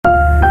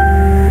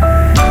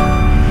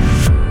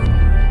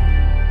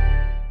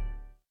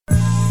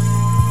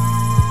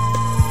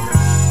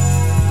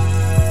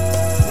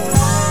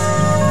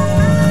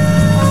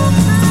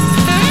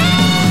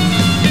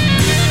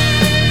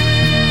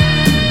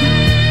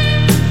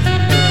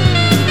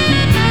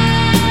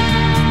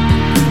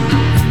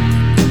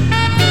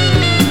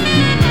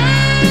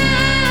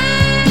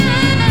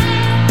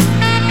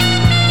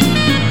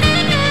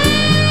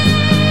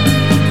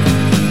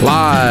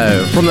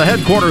from the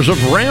headquarters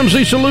of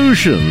Ramsey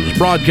Solutions,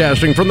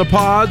 broadcasting from the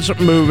Pods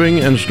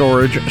Moving and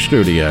Storage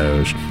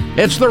Studios.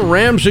 It's the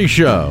Ramsey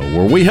Show,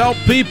 where we help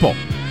people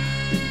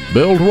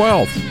build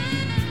wealth,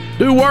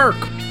 do work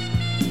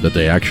that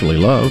they actually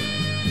love,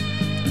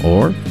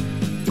 or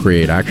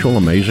create actual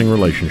amazing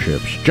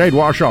relationships. Jade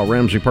Washaw,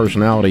 Ramsey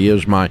Personality,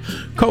 is my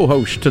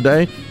co-host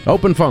today.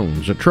 Open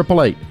phones at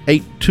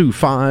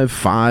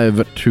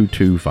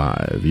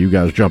 888-825-5225. You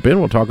guys jump in.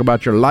 We'll talk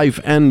about your life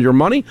and your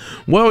money.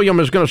 William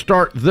is going to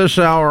start this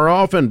hour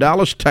off in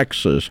Dallas,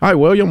 Texas. Hi,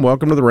 William.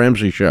 Welcome to the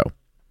Ramsey Show.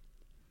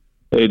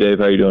 Hey, Dave.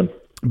 How you doing?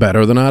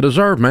 Better than I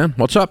deserve, man.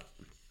 What's up?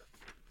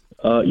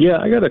 Yeah,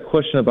 I got a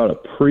question about a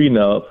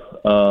prenup.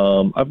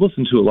 I've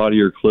listened to a lot of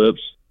your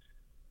clips.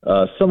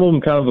 Some of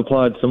them kind of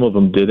applied, some of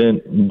them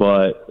didn't.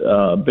 But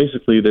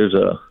basically,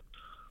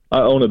 I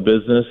own a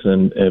business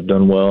and have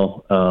done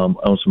well. I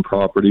own some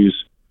properties,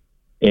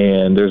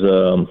 and there's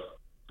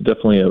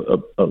definitely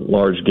a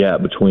large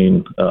gap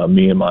between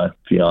me and my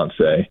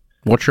fiance.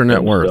 What's your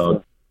net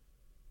worth?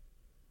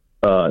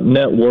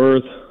 Net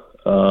worth,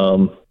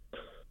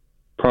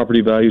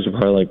 property values are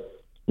probably like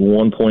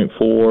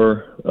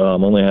 1.4.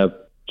 Only have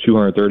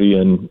 230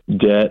 in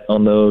debt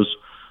on those.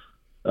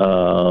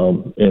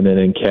 And then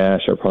in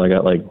cash, I probably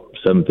got like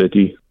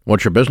 750.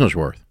 What's your business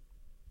worth?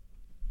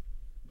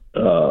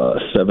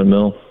 $7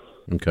 million.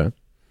 Okay.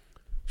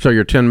 So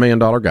you're a $10 million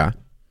guy,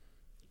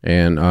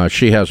 and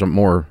she has a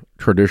more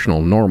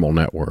traditional, normal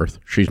net worth.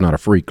 She's not a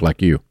freak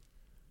like you.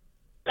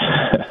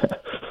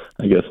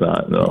 I guess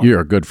not, no.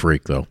 You're a good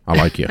freak, though. I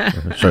like you.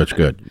 So it's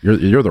good.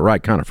 You're the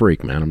right kind of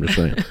freak, man. I'm just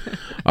saying.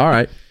 All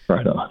right.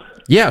 Right on.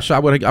 Yes, I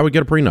would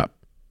get a prenup.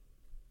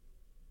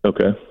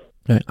 Okay.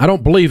 I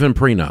don't believe in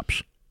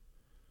prenups.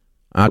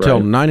 I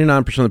tell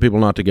 99% of the people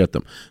not to get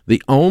them.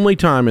 The only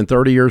time in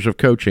 30 years of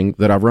coaching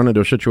that I've run into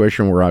a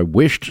situation where I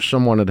wished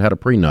someone had had a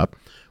prenup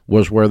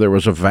was where there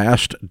was a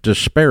vast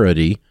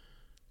disparity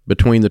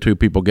between the two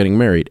people getting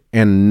married.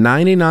 And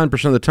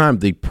 99% of the time,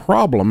 the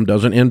problem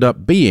doesn't end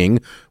up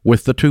being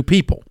with the two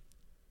people.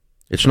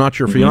 It's not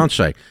your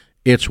fiance.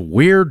 It's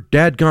weird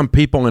dadgum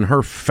people in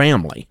her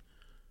family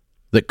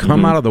that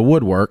come out of the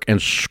woodwork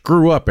and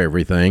screw up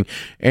everything.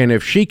 And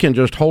if she can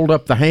just hold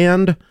up the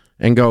hand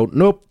and go,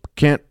 nope,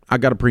 can't, I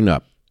got a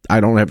prenup. I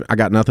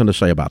got nothing to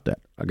say about that.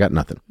 I got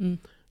nothing.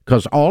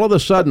 Because all of a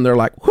sudden they're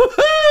like,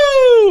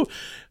 woohoo!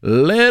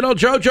 Little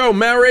JoJo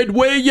married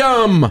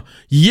William.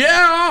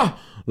 Yeah,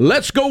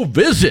 let's go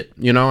visit.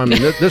 You know, I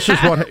mean, this is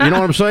what, you know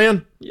what I'm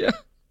saying? Yeah.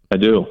 I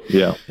do,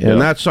 yeah.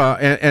 And that's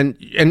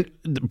and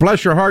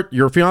bless your heart,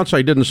 your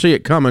fiance didn't see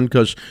it coming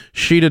because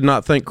she did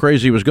not think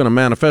crazy was going to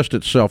manifest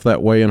itself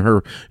that way in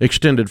her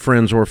extended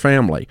friends or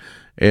family.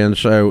 And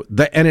so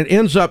and it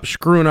ends up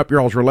screwing up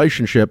your all's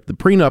relationship. The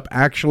prenup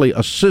actually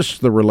assists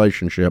the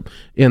relationship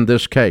in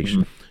this case.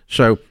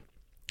 So,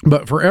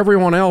 but for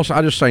everyone else,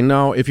 I just say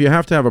no. If you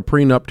have to have a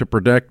prenup to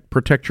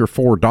protect your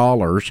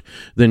 $4,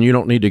 then you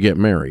don't need to get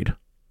married.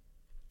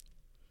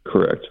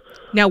 Correct.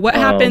 Now, what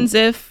happens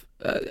if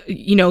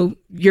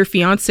your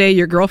fiance,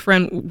 your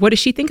girlfriend, what does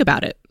she think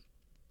about it?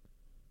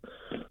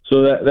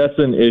 So that's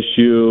an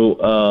issue.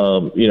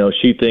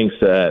 She thinks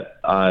that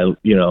I,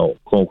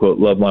 quote unquote,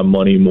 love my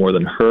money more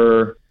than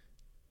her.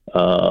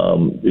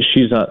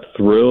 She's not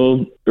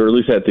thrilled, or at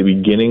least at the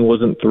beginning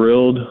wasn't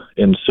thrilled.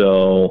 And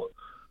so,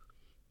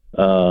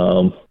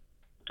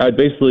 I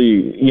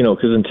basically,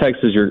 because in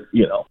Texas,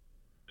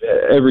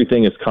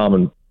 everything is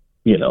common,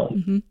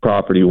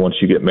 property once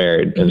you get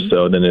married. And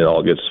so then it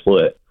all gets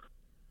split.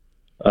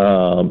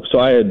 So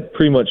I had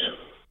pretty much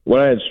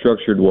what I had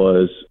structured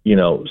was,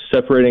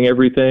 separating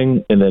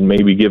everything and then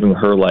maybe giving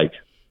her like,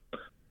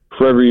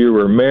 for every year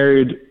we're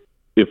married,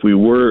 if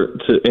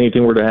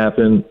anything were to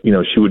happen,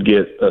 she would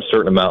get a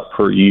certain amount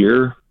per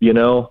year,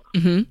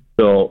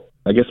 So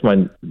I guess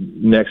my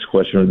next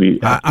question would be,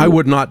 I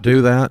would not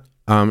do that.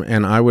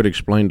 And I would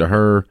explain to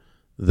her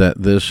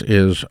that this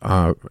is,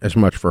 as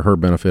much for her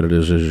benefit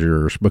as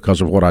yours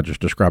because of what I just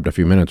described a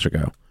few minutes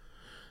ago.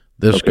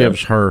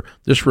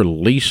 This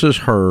releases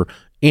her.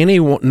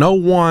 No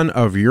one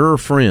of your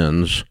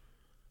friends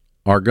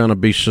are going to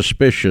be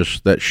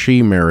suspicious that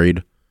she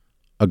married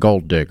a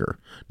gold digger.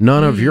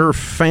 None of your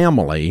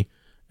family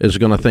is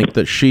going to think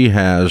that she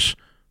has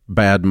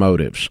bad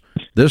motives.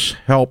 This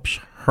helps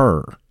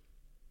her.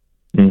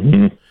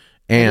 And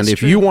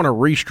if you want to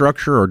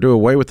restructure or do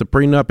away with the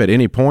prenup at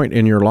any point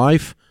in your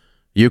life,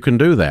 you can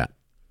do that.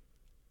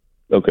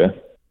 Okay.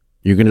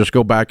 You can just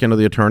go back into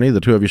the attorney,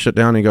 the two of you sit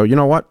down and go, you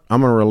know what?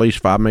 I'm going to release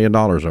 $5 million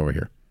over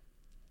here.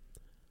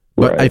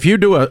 But if you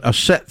do a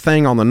set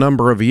thing on the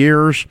number of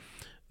years,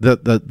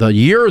 the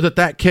year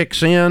that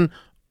kicks in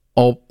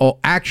will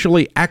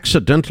actually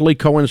accidentally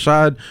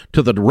coincide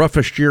to the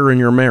roughest year in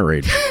your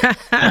marriage.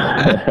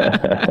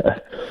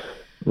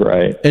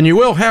 Right. And you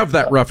will have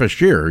that roughest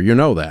year. You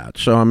know that.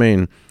 So, I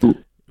mean,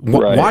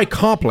 why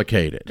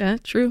complicate it?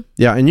 That's true.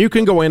 Yeah, and you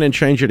can go in and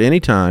change it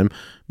anytime.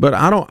 But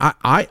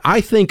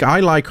I think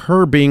I like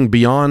her being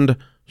beyond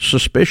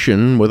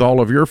suspicion with all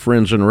of your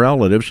friends and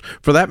relatives,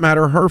 for that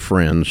matter, her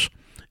friends.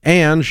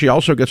 And she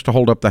also gets to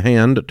hold up the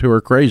hand to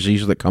her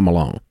crazies that come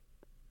along.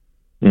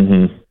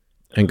 Mm-hmm.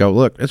 And go,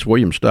 look, it's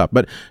William stuff.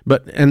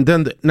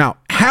 Now,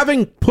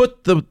 having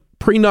put the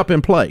prenup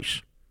in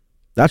place,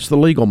 that's the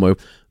legal move,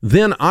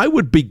 then I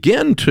would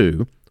begin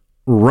to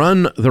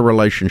run the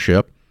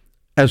relationship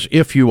as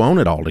if you own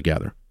it all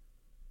together.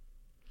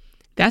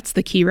 That's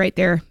the key right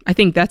there. I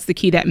think that's the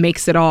key that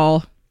makes it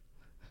all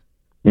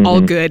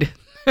good.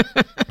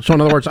 So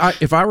in other words,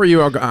 if I were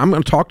you, I'm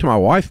going to talk to my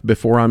wife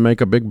before I make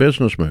a big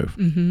business move.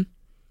 Mm-hmm.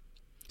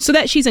 So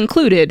that she's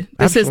included.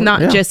 This is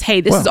not just,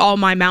 hey, this is all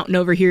my mountain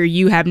over here.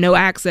 You have no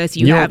access.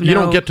 You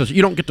don't get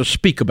to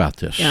speak about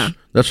this. Yeah.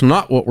 That's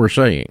not what we're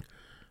saying.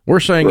 We're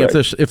saying if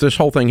this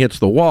whole thing hits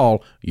the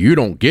wall, you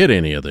don't get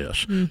any of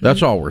this. Mm-hmm.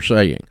 That's all we're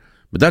saying.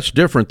 But that's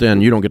different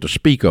than you don't get to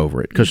speak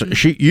over it, because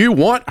you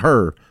want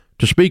her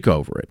to speak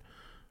over it.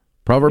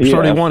 Proverbs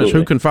 31 absolutely. Is,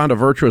 who can find a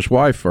virtuous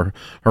wife? For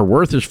her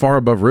worth is far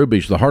above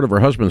rubies. The heart of her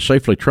husband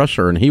safely trusts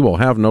her, and he will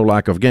have no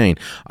lack of gain.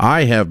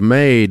 I have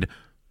made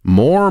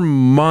more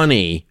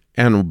money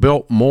and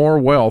built more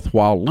wealth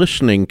while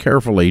listening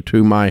carefully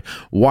to my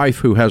wife,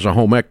 who has a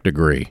home ec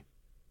degree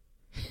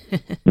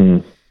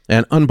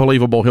and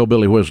unbelievable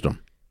hillbilly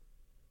wisdom.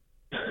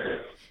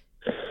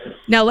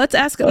 Now let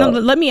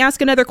me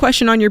ask another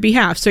question on your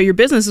behalf. So your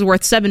business is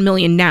worth $7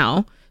 million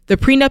now. The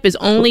prenup is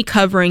only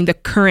covering the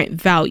current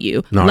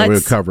value. No, it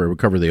would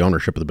cover the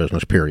ownership of the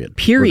business, period.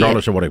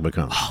 Regardless of what it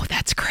becomes. Oh,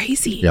 that's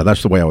crazy. Yeah,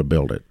 that's the way I would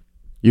build it.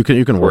 You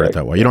can word it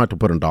that way. You don't have to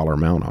put a dollar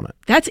amount on it.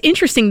 That's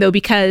interesting, though,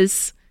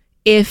 because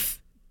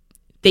if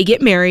they get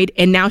married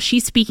and now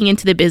she's speaking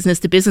into the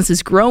business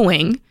is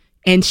growing,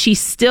 and she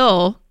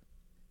still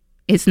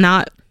is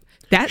not...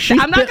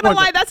 I'm not going to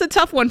lie, that's a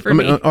tough one for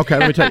me. Okay,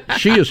 let me tell you.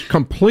 She is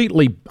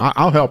completely...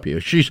 I'll help you.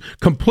 She's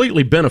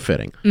completely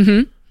benefiting.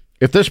 Mm-hmm.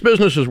 If this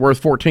business is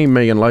worth $14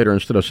 million later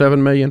instead of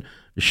 $7 million,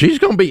 she's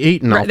going to be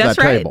eating off that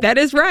table. That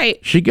is right.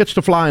 She gets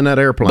to fly in that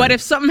airplane. But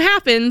if something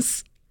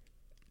happens,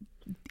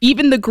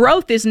 even the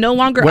growth is no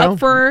longer up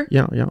for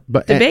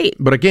debate.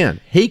 But again,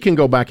 he can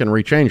go back and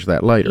rechange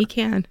that later. He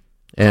can.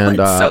 And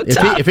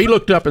if he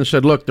looked up and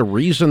said, look, the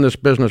reason this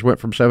business went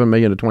from $7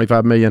 million to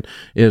 $25 million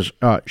is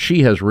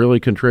she has really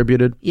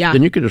contributed,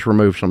 then you could just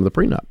remove some of the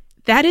prenup.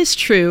 That is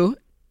true.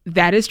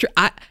 That's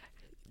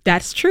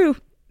true.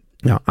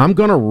 Now, I'm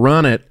going to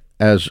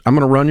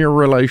run your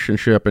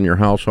relationship and your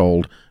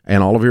household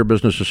and all of your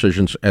business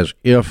decisions as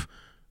if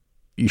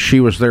she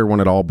was there when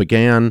it all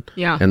began.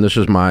 Yeah. And this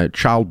is my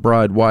child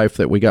bride wife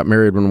that we got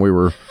married when we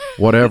were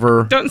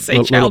whatever. Don't say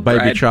little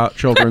baby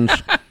children's.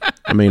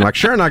 I mean, like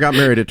Sharon and I got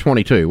married at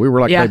 22. We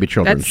were like baby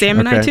children. That's Sam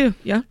and I too.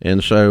 Yeah.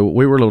 And so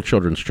we were little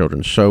children's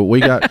children. So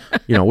we got,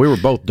 we were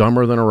both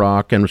dumber than a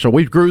rock. And so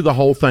we grew the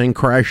whole thing,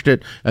 crashed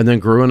it, and then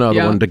grew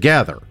another one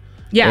together.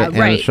 Yeah,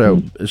 right.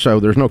 And so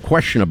there's no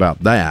question about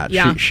that.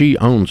 Yeah. She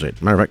owns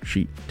it. Matter of fact,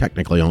 she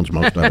technically owns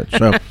most of it.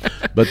 So,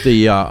 but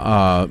the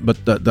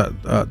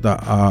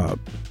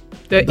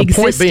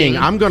point being,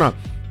 I'm gonna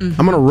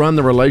run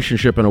the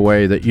relationship in a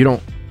way that you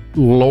don't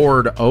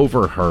lord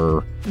over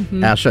her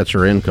assets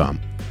or income.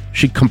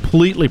 She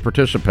completely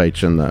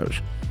participates in those,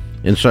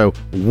 and so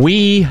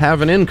we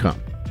have an income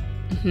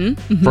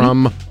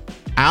from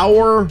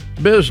our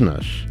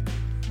business,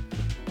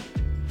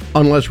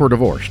 unless we're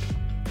divorced.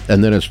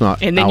 And then it's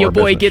not. And then your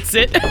boy gets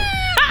it.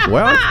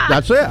 Well,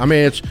 that's it. I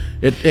mean,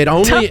 it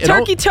only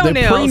turkey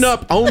toenails. The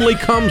prenup only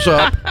comes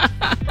up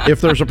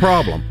if there's a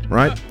problem,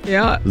 right?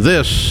 Yeah.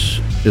 This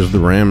is the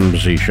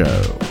Ramsey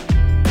Show.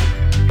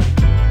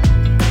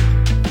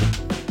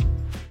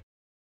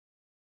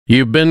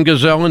 You've been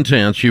gazelle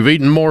intense. You've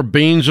eaten more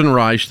beans and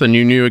rice than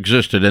you knew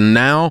existed, and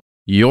now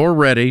you're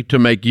ready to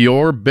make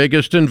your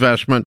biggest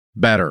investment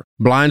better.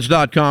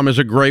 Blinds.com is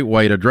a great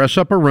way to dress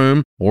up a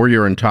room or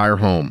your entire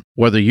home.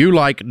 Whether you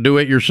like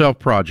do-it-yourself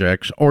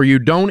projects or you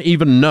don't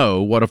even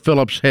know what a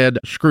Phillips head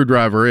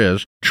screwdriver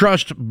is,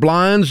 trust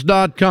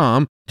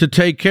Blinds.com to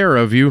take care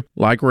of you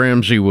like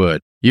Ramsey would.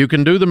 You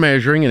can do the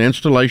measuring and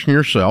installation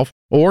yourself,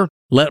 or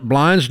let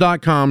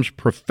Blinds.com's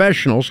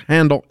professionals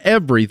handle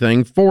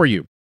everything for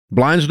you.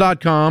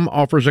 Blinds.com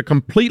offers a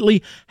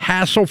completely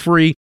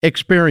hassle-free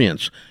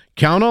experience.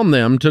 Count on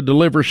them to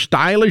deliver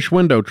stylish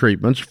window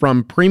treatments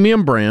from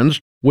premium brands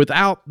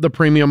without the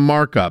premium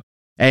markup.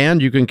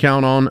 And you can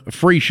count on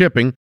free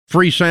shipping,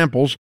 free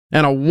samples,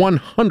 and a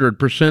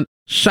 100%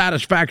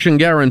 satisfaction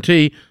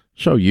guarantee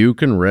so you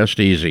can rest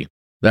easy.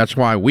 That's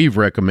why we've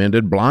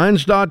recommended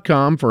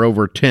Blinds.com for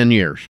over 10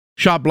 years.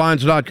 Shop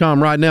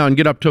Blinds.com right now and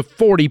get up to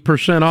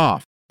 40%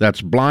 off.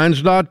 That's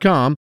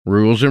Blinds.com.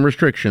 Rules and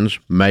restrictions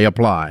may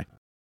apply.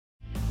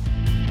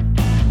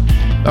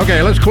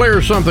 Okay, let's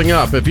clear something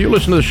up. If you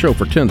listen to the show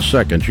for 10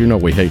 seconds, you know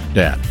we hate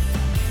debt.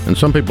 And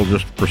some people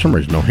just, for some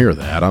reason, don't hear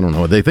that. I don't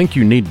know. They think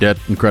you need debt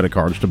and credit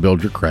cards to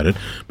build your credit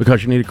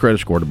because you need a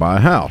credit score to buy a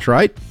house,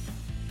 right?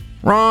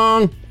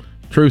 Wrong.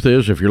 Truth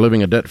is, if you're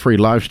living a debt-free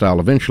lifestyle,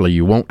 eventually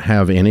you won't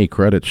have any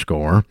credit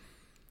score.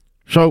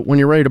 So when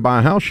you're ready to buy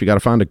a house, you got to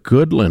find a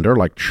good lender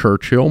like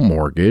Churchill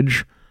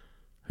Mortgage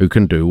who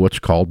can do what's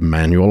called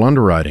manual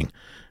underwriting.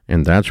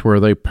 And that's where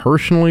they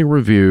personally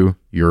review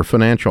your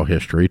financial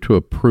history to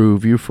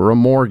approve you for a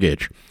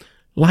mortgage.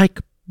 Like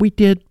we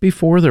did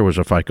before there was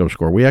a FICO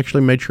score. We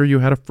actually made sure you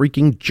had a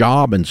freaking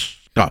job and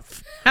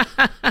stuff.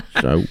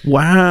 So,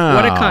 wow.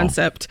 What a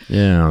concept.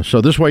 Yeah. So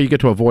this way you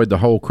get to avoid the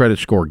whole credit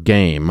score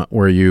game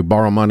where you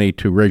borrow money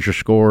to raise your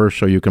score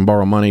so you can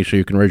borrow money so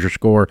you can raise your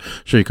score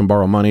so you can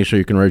borrow money so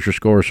you can raise your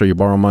score so you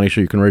borrow money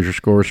so you can raise your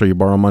score so you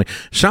borrow money.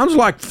 Sounds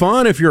like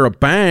fun if you're a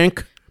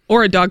bank.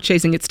 Or a dog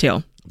chasing its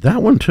tail.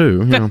 That one too,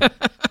 you know,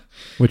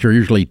 which are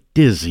usually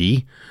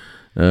dizzy.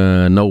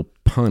 No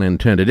pun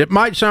intended. It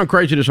might sound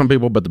crazy to some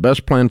people, but the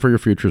best plan for your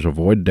future is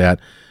avoid debt.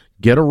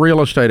 Get a real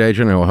estate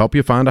agent. It will help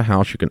you find a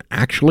house you can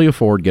actually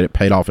afford. Get it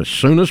paid off as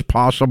soon as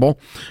possible.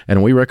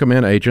 And we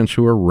recommend agents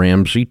who are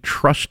Ramsey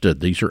trusted.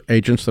 These are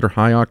agents that are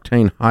high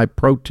octane, high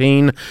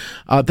protein.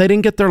 They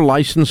didn't get their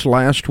license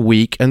last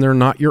week, and they're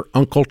not your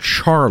Uncle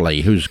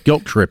Charlie who's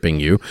guilt tripping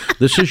you.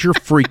 This is your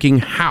freaking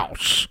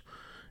house.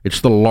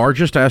 It's the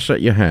largest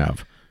asset you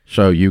have.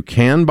 So you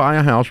can buy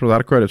a house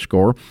without a credit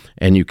score,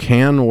 and you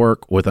can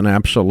work with an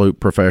absolute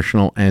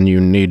professional, and you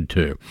need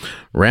to.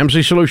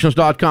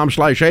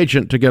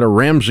 RamseySolutions.com/agent to get a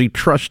Ramsey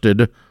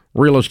trusted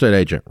real estate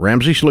agent.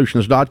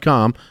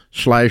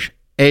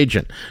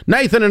 RamseySolutions.com/agent.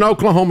 Nathan in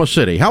Oklahoma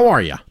City, how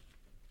are you?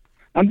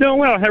 I'm doing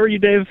well. How are you,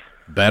 Dave?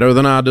 Better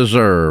than I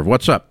deserve.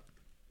 What's up?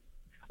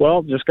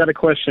 Well, just got a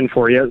question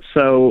for you.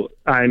 So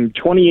I'm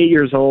 28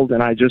 years old,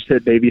 and I just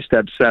hit baby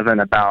step 7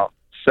 about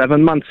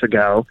 7 months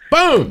ago.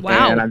 Boom!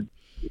 Wow.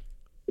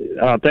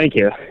 Thank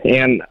you.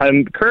 And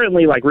I'm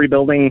currently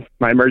rebuilding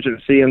my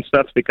emergency and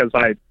stuff because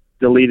I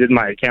deleted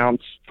my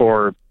accounts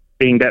for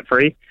being debt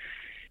free.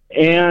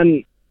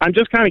 And I'm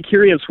just kind of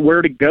curious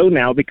where to go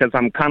now because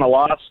I'm kind of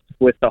lost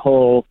with the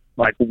whole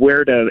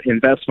where to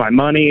invest my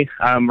money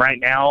right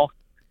now.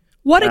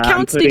 What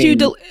accounts did you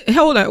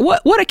hold on?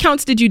 What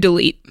accounts did you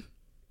delete?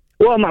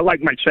 Well,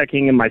 my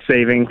checking and my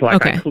savings.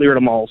 Okay. I cleared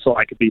them all so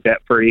I could be debt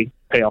free,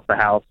 pay off the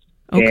house.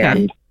 Okay.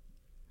 And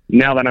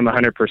now that I'm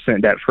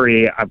 100% debt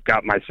free, I've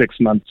got my 6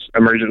 months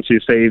emergency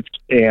saved,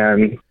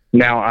 and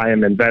now I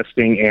am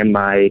investing in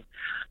my.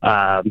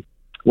 I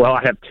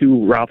have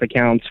 2 Roth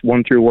accounts,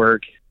 one through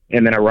work,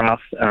 and then a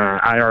Roth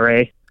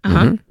IRA.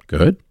 Uh-huh. Mm-hmm.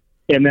 Good.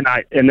 And then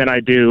I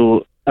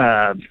do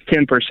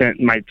 10%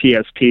 in my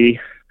TSP.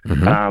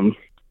 Mm-hmm.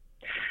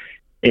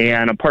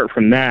 And apart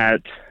from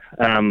that,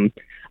 I'm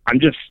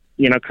just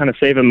kind of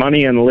saving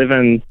money and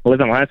living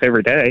life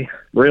every day,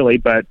 really,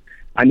 but.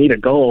 I need a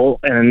goal,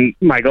 and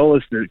my goal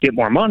is to get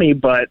more money,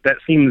 but that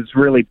seems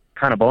really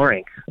kind of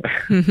boring,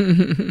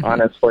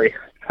 honestly.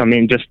 I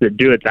mean, just to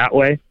do it that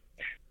way.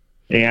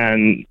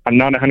 And I'm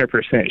not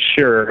 100%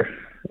 sure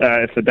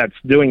if that's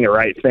doing the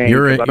right thing.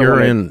 You're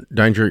in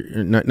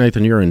danger.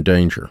 Nathan, you're in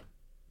danger.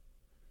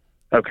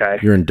 Okay.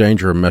 You're in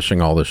danger of messing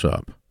all this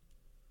up.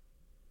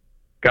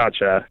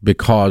 Gotcha.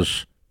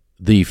 Because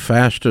the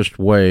fastest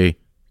way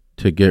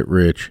to get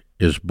rich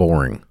is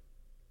boring.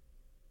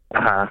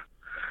 Uh-huh.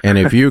 And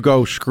if you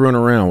go screwing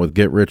around with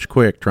get rich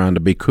quick trying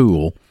to be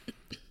cool,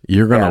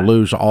 you're going to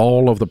lose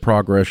all of the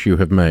progress you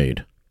have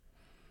made.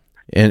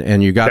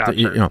 And you got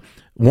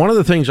one of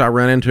the things I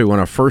ran into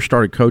when I first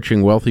started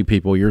coaching wealthy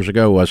people years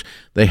ago was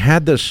they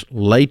had this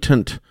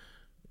latent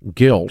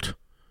guilt.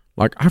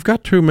 Like, I've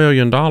got $2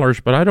 million,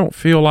 but I don't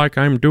feel like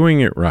I'm doing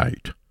it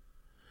right.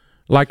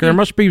 Like, there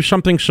must be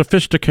something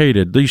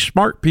sophisticated. These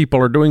smart people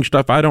are doing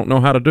stuff I don't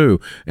know how to do,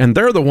 and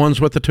they're the ones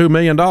with the $2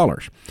 million.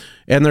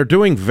 And they're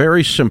doing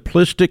very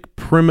simplistic,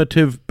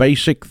 primitive,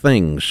 basic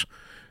things,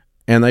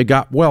 and they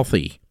got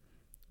wealthy.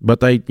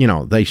 But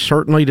they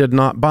certainly did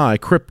not buy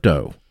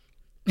crypto.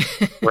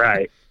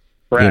 Right.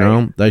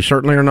 They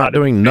certainly are not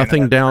doing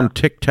nothing down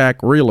tic-tac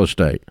real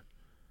estate.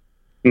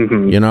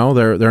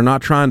 Mm-hmm. They're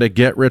not trying to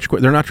get rich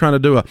quick. They're not trying to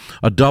do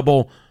a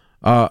double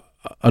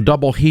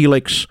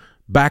helix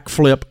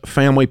backflip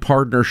family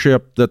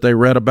partnership that they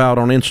read about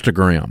on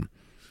Instagram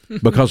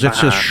because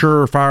it's a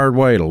surefire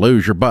way to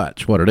lose your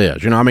butts. What it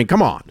is,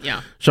 come on.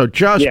 Yeah. So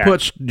just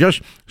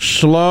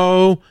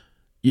slow.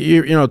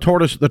 The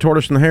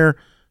tortoise and the hare.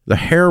 The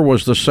hare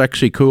was the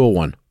sexy, cool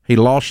one. He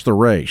lost the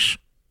race.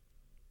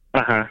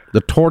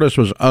 The tortoise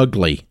was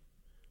ugly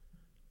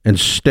and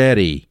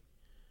steady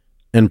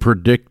and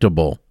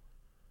predictable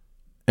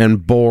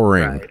and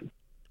boring.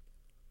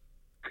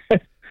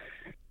 Right.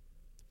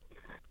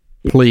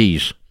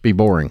 Please be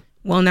boring.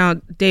 Well, now,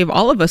 Dave,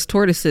 all of us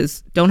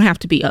tortoises don't have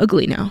to be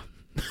ugly now.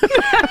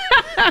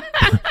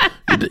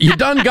 You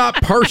done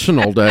got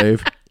personal,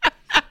 Dave.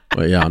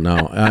 Well, yeah,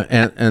 no,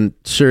 and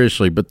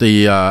seriously, but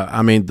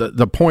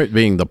the point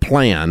being, the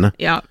plan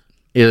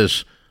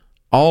is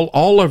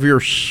all of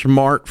your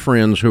smart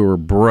friends who are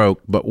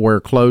broke but wear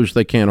clothes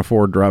they can't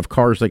afford, drive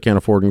cars they can't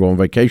afford, and go on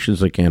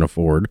vacations they can't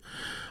afford.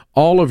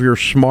 All of your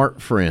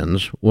smart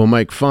friends will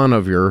make fun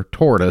of your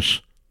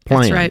tortoise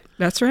plan.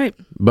 That's right.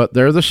 But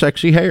they're the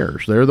sexy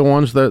hares. They're the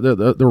ones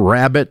the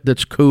rabbit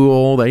that's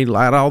cool. They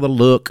got all the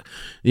look.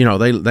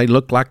 They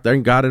look like they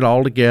got it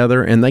all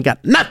together, and they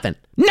got nothing,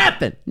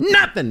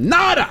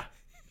 nada.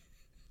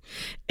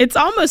 It's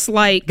almost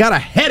like got a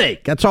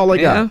headache. That's all they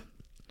got.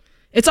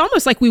 It's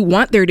almost like we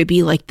want there to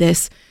be like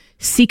this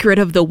secret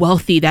of the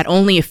wealthy that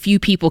only a few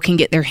people can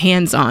get their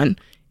hands on.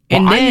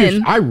 And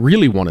then I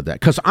really wanted that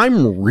because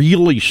I'm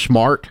really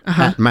smart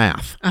at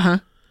math.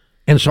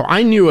 And so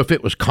I knew if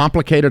it was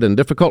complicated and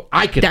difficult,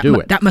 I could do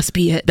it. That must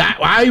be it. That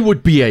I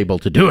would be able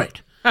to do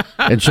it.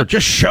 And so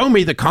just show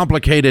me the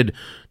complicated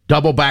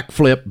double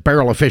backflip,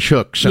 barrel of fish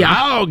hooks, and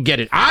I'll get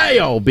it.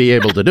 I'll be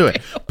able to do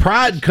it.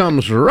 Pride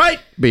comes right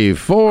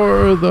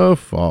before the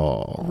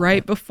fall.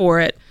 Right before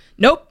it.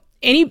 Nope.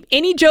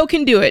 Any Joe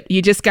can do it.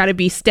 You just got to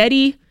be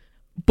steady,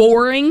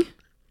 boring,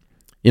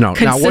 now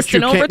what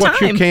you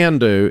time. can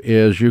do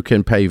is you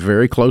can pay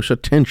very close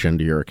attention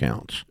to your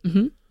accounts.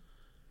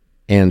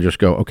 And just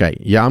go, okay,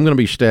 I'm going to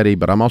be steady,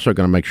 but I'm also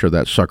going to make sure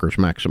that sucker's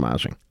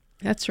maximizing.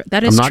 That's right.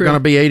 That is true. I'm not true. going to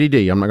be ADD.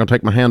 I'm not going to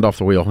take my hand off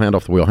the wheel. I'm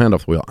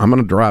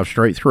going to drive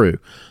straight through,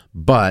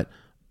 but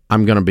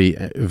I'm going to be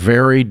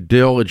very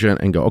diligent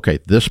and go, okay,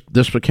 this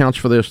accounts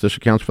for this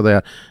accounts for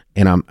that,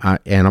 and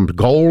I'm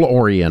goal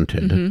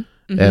oriented,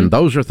 and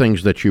those are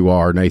things that you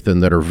are, Nathan,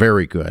 that are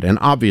very good. And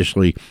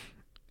obviously,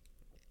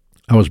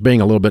 I was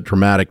being a little bit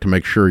dramatic to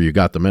make sure you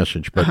got the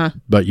message,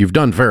 but you've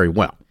done very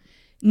well.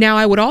 Now,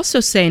 I would also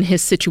say in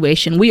his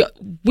situation,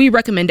 we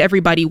recommend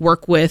everybody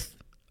work with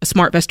a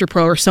SmartVestor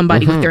Pro or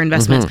somebody with their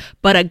investments.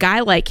 But a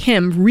guy like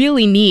him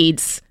really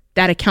needs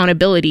that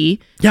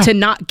accountability to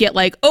not get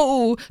like,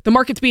 oh, the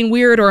market's being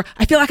weird, or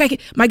I feel like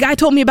my guy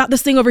told me about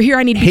this thing over here.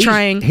 I need to be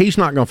trying. He's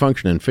not going to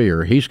function in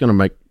fear. He's going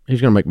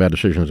to make bad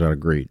decisions out of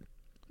greed.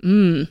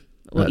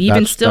 Well,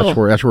 even still,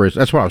 that's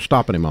where I was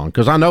stopping him on,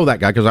 because I know that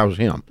guy because I was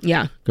him.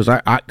 Yeah.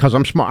 Because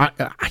I'm smart.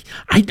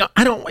 I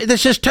don't.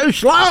 This is too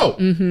slow.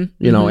 And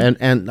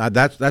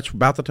that's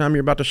about the time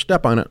you're about to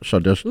step on it. So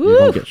just you're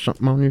gonna get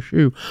something on your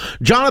shoe.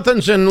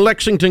 Jonathan's in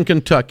Lexington,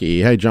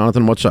 Kentucky. Hey,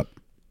 Jonathan, what's up?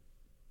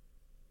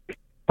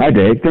 Hi,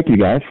 Dave. Thank you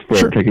guys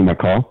for taking my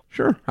call.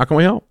 Sure. How can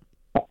we help?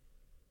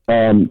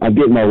 I'm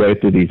getting my way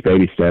through these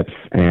baby steps,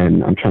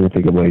 and I'm trying to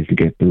think of ways to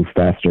get through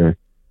faster.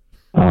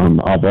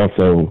 I've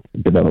also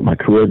developed my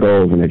career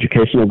goals and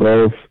educational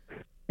goals,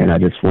 and I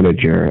just wanted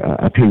your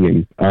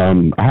opinion.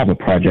 I have a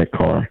project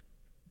car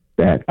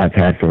that I've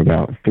had for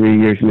about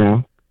 3 years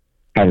now.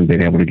 Haven't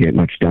been able to get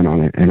much done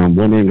on it, and I'm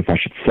wondering if I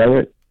should sell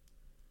it.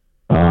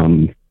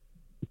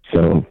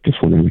 So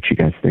just wondering what you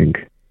guys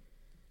think.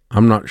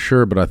 I'm not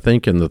sure, but I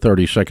think in the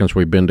 30 seconds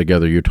we've been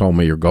together, you told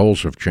me your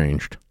goals have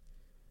changed.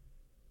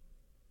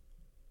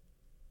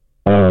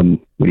 What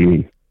do you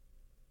mean?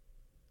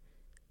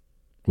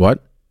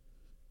 What?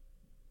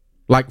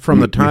 Like from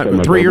the time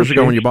 3 years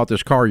ago when you bought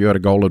this car, you had a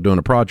goal of doing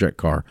a project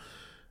car.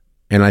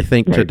 And I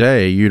think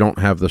today you don't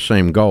have the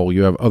same goal.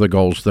 You have other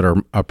goals that are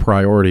a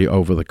priority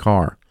over the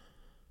car.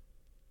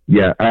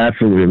 Yeah, I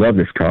absolutely love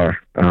this car.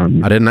 I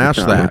didn't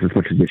ask that. As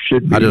much as it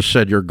should be. I just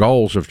said your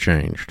goals have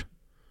changed.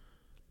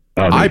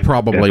 I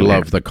probably definitely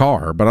love the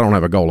car, but I don't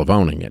have a goal of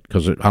owning it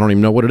because I don't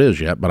even know what it is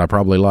yet, but I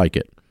probably like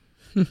it.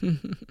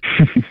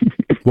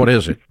 What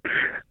is it?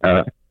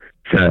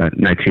 It's a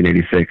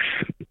 1986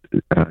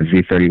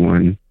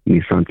 Z31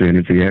 Nissan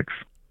 300ZX.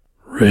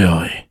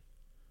 Really?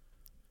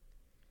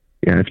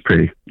 Yeah, it's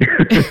pretty.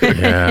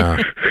 Yeah.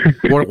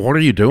 What are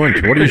you doing?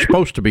 What are you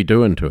supposed to be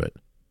doing to it?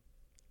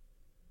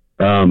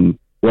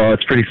 Well,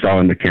 it's pretty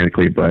solid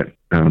mechanically, but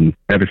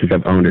ever since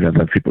I've owned it, I've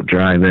had people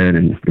drive it,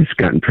 and it's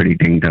gotten pretty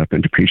dinged up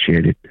and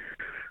depreciated.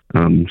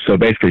 So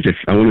basically,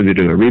 I wanted to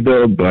do a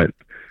rebuild, but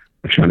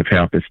I'm trying to pay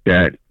off this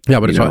debt. Yeah,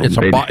 but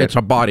it's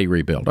a body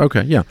rebuild.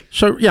 Okay, yeah.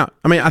 So yeah,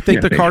 I mean, I think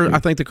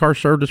the car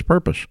served its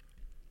purpose.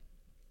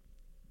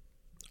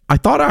 I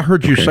thought I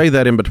heard you say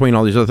that in between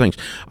all these other things.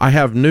 I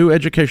have new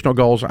educational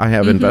goals. I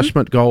have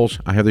investment goals.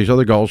 I have these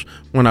other goals.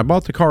 When I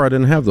bought the car, I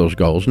didn't have those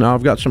goals. Now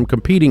I've got some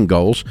competing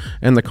goals,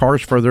 and the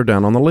car's further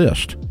down on the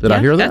list. Did I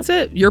hear that? That's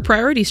it. Your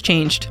priorities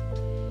changed.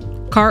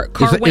 Car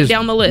went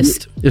down the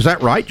list. Is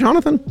that right,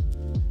 Jonathan?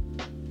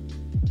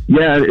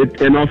 Yeah,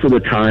 and also the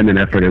time and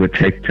effort it would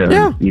take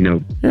to,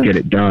 get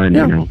it done.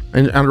 Yeah.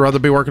 And I'd rather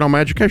be working on my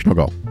educational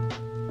goal.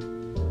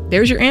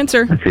 There's your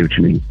answer. I see what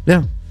you mean.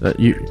 Yeah.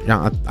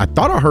 I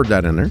thought I heard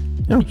that in there.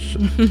 Yeah.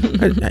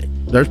 Hey,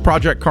 there's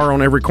project car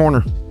on every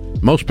corner.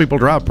 Most people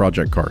drive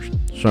project cars.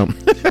 So,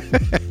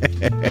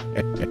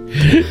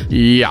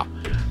 yeah.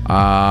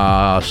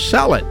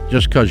 Sell it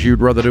just because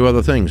you'd rather do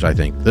other things, I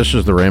think. This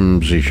is the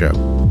Ramsey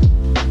Show.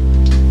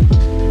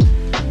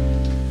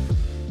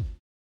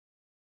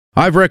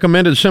 I've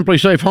recommended Simply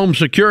Safe Home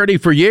Security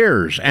for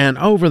years, and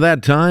over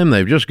that time,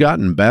 they've just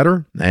gotten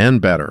better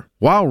and better,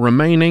 while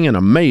remaining an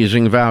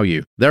amazing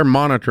value. Their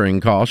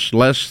monitoring costs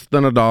less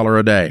than $1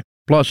 a day.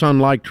 Plus,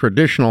 unlike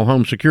traditional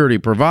home security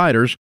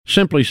providers,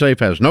 Simply Safe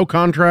has no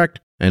contract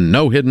and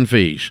no hidden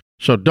fees.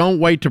 So don't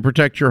wait to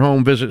protect your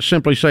home. Visit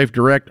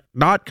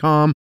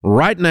simplysafedirect.com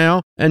right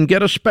now and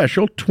get a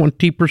special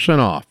 20%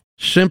 off.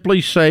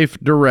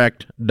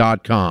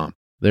 simplysafedirect.com.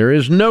 There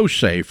is no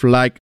safe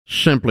like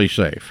Simply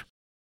Safe.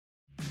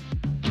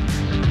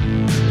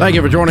 Thank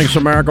you for joining us,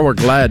 America. We're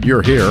glad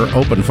you're here.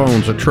 Open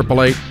phones at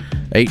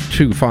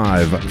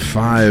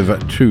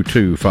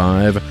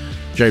 888-825-5225.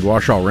 Jade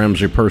Washaw,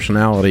 Ramsey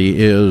Personality,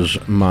 is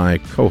my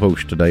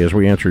co-host today as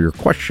we answer your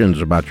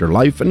questions about your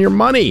life and your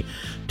money.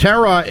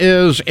 Tara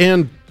is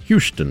in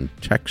Houston,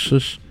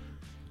 Texas.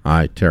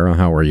 Hi, Tara.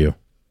 How are you?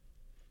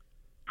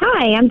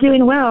 Hi, I'm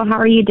doing well. How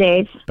are you,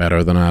 Dave?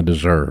 Better than I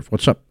deserve.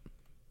 What's up?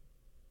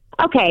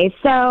 Okay,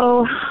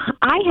 so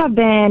I have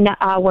been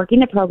working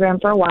the program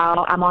for a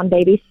while. I'm on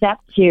baby step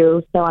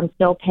 2, so I'm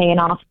still paying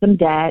off some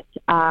debt.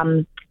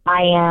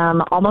 I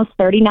am almost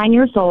 39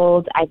 years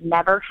old. I've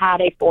never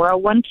had a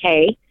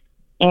 401k,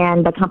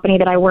 and the company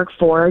that I work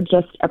for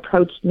just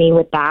approached me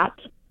with that.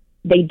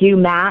 They do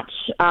match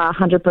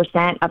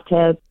 100% up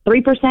to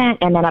 3%,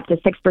 and then up to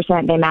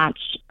 6% they match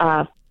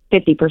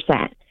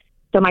 50%.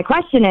 So my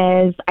question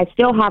is, I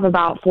still have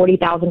about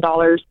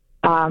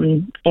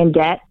 $40,000 in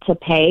debt to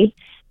pay,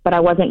 but I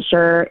wasn't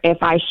sure if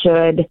I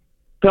should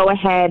go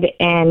ahead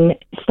and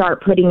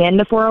start putting in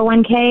the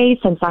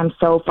 401k since I'm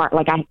so far,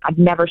 I'm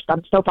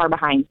so far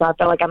behind. So I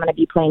feel like I'm going to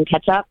be playing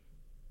catch up.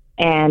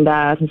 And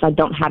since I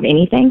don't have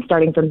anything,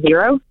 starting from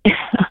zero.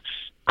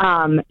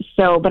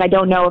 But I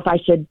don't know if I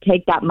should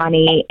take that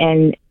money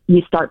and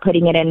you start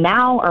putting it in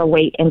now or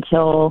wait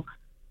until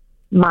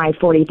my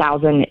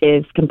 $40,000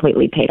 is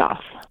completely paid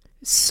off.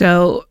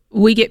 So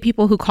we get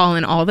people who call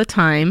in all the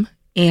time,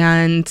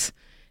 and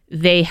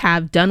they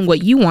have done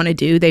what you want to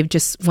do. They've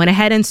just went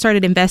ahead and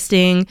started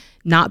investing,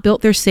 not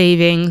built their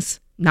savings,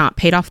 not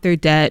paid off their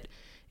debt.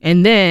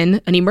 And then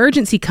an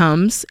emergency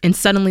comes and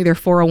suddenly their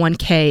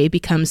 401k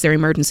becomes their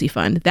emergency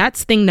fund.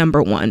 That's thing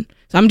number one.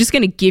 So I'm just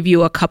going to give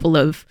you a couple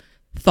of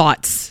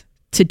thoughts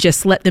to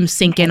just let them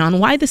sink in on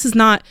why this is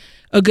not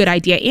a good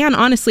idea. And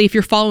honestly, if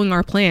you're following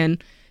our plan,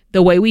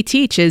 the way we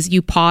teach is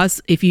you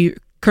pause. If you're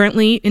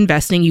currently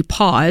investing, you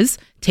pause,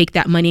 take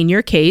that money. In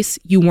your case,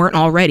 you weren't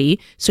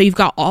already. So you've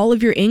got all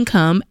of your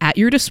income at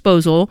your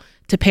disposal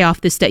to pay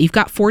off this debt. You've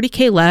got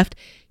 $40K left.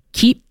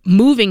 Keep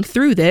moving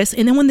through this.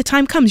 And then when the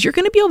time comes, you're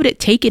going to be able to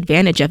take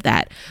advantage of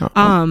that.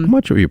 How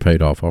much have you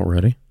paid off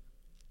already?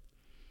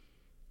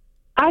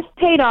 I've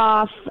paid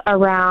off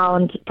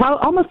around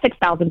almost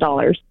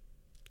 $6,000.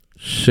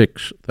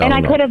 $6,000. And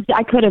I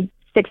could have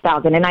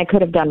 $6,000, and I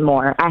could have done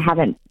more. I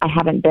haven't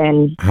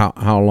been.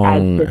 How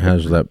long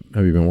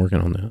have you been working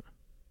on that?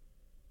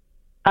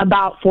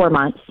 About 4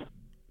 months.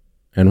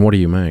 And what do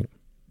you make?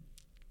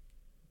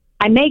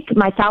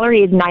 My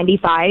salary is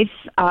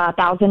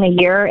 $95,000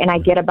 a year, and I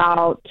get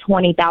about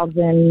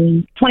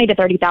 $20,000 to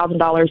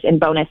 $30,000 in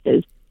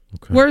bonuses.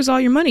 Okay. Where's all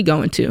your money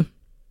going to?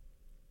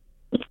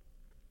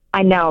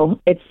 I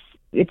know it's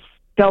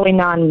going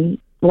on.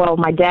 Well,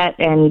 my debt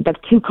and the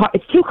two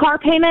car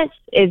payments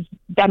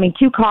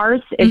two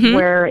cars is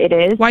where it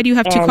is. Why do you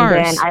have two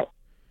cars?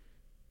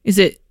 Is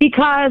it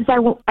because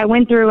I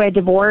went through a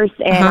divorce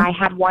and I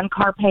had one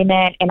car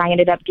payment and I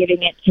ended up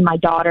giving it to my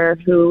daughter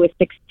who is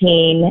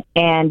 16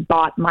 and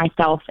bought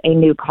myself a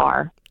new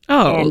car.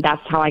 Oh, and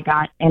that's how I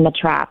got in the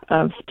trap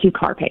of two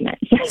car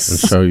payments. And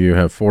so you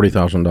have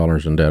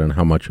 $40,000 in debt, and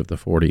how much of the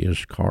 40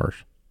 is cars?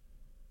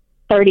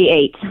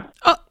 38.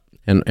 Oh.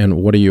 And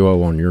what do you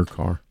owe on your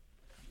car?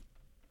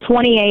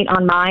 28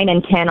 on mine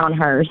and 10 on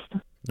hers.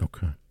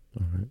 Okay.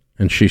 All right.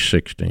 And she's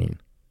 16.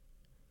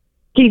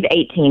 She's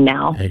 18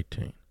 now.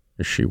 18.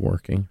 Is she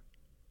working?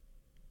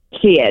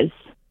 She is.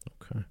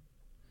 Okay.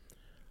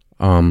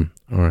 All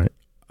right.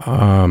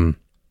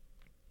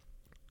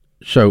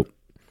 So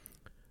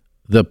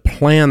the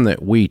plan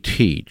that we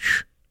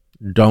teach,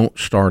 don't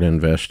start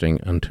investing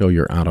until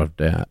you're out of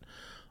debt,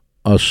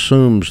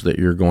 assumes that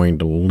you're going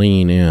to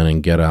lean in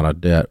and get out of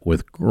debt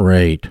with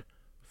great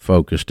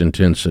focused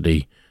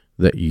intensity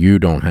that you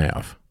don't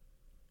have.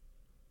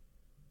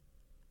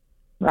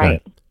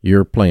 Right. Okay.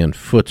 You're playing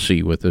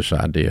footsie with this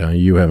idea.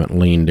 You haven't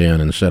leaned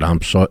in and said, I'm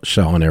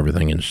selling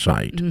everything in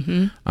sight.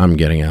 Mm-hmm. I'm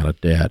getting out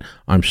of debt.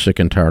 I'm sick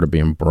and tired of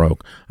being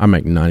broke. I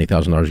make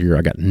 $90,000 a year.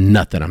 I got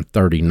nothing. I'm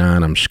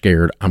 39. I'm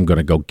scared. I'm going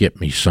to go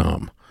get me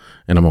some.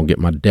 And I'm going to get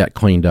my debt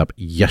cleaned up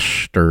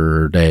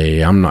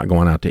yesterday. I'm not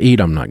going out to eat.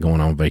 I'm not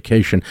going on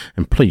vacation.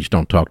 And please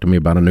don't talk to me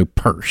about a new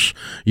purse.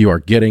 You are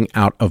getting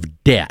out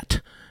of debt.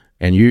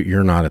 And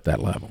you're not at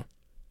that level.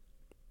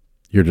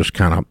 You're just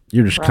kind of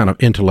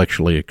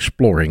intellectually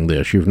exploring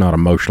this. You've not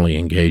emotionally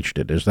engaged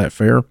it. Is that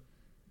fair?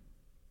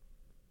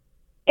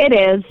 It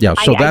is. Yeah.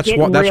 So that's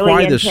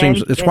why this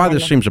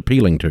seems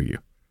appealing to you,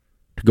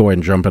 to go ahead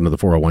and jump into the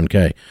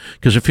 401k,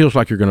 because it feels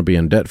like you're going to be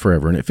in debt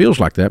forever, and it feels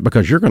like that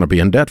because you're going to be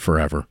in debt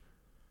forever.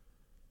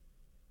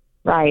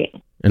 Right.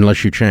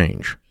 Unless you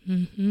change.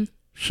 Mm-hmm.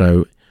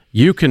 So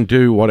you can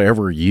do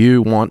whatever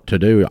you want to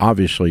do.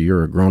 Obviously,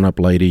 you're a grown-up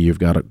lady. You've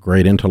got a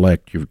great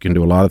intellect. You can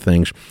do a lot of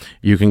things.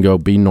 You can go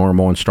be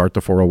normal and start the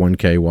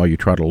 401k while you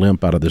try to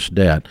limp out of this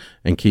debt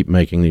and keep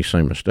making these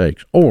same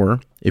mistakes.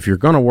 Or if you're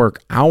going to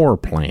work our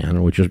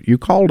plan, which is, you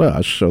called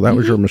us, so that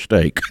was your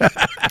mistake.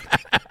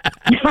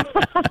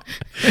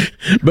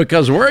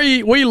 Because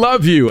we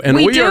love you, and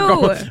we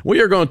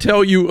are going to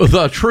tell you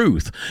the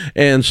truth.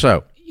 And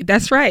so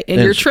that's right. And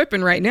you're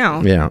tripping right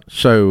now. Yeah.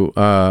 So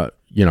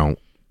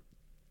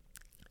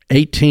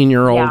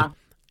 18-year-old,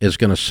 is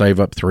going to save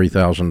up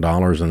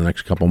 $3,000 in the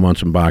next couple of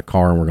months and buy a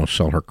car, and we're going to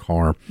sell her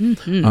car.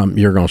 Mm-hmm.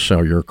 You're going to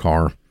sell your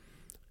car,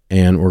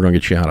 and we're going to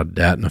get you out of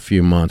debt in a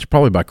few months.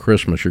 Probably by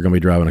Christmas, you're going to be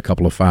driving a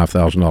couple of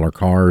 $5,000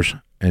 cars,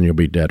 and you'll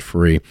be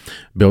debt-free.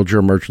 Build your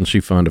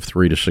emergency fund of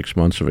 3 to 6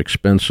 months of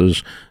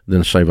expenses,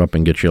 then save up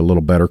and get you a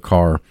little better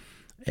car,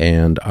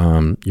 and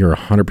you're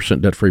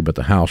 100% debt-free but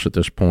the house at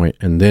this point,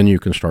 and then you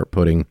can start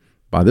putting,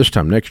 by this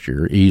time next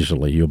year,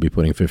 easily, you'll be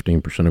putting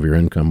 15% of your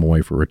income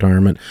away for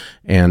retirement.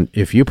 And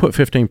if you put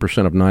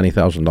 15% of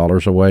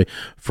 $90,000 away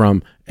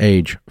from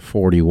age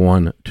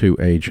 41 to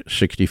age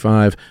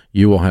 65,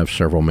 you will have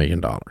several $1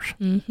 million.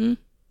 Mm-hmm.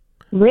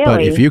 Really?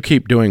 But if you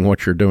keep doing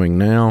what you're doing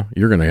now,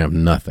 you're going to have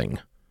nothing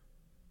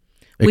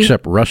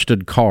except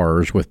rusted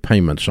cars with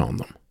payments on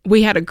them.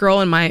 We had a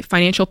girl in my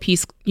Financial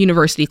Peace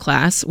University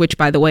class, which,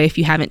 by the way, if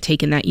you haven't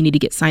taken that, you need to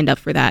get signed up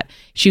for that.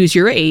 She was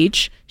your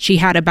age. She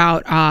had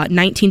about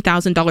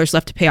 $19,000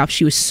 left to pay off.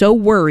 She was so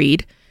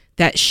worried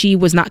that she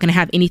was not going to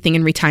have anything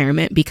in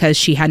retirement because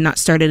she had not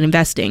started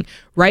investing.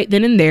 Right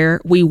then and there,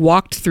 we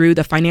walked through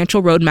the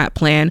financial roadmap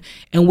plan,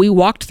 and we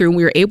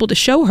were able to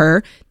show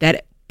her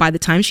that by the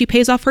time she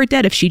pays off her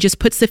debt, if she just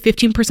puts the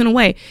 15%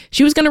 away,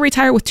 she was going to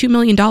retire with $2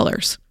 million.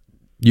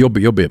 You'll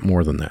be at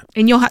more than that,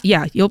 and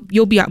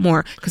you'll be at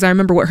more, because I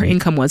remember what her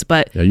income was.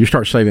 But you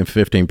start saving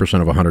 15%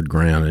 of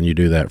 $100,000, and you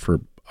do that for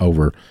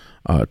over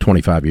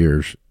 25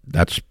 years.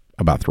 That's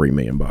about $3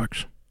 million.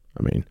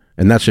 I mean,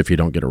 and that's if you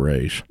don't get a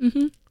raise,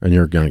 mm-hmm. and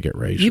you're going to get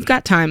raises. You've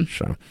got time.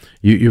 So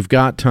you've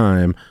got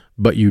time,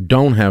 but you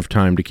don't have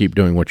time to keep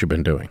doing what you've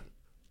been doing.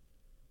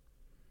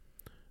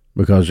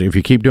 Because if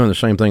you keep doing the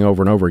same thing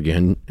over and over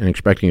again and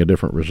expecting a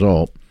different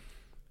result,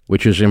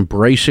 which is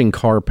embracing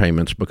car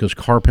payments, because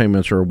car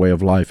payments are a way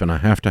of life, and I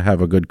have to have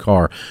a good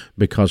car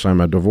because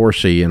I'm a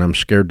divorcee and I'm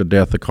scared to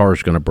death the car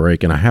is going to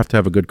break, and I have to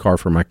have a good car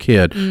for my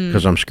kid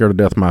because I'm scared to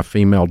death my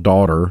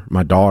daughter,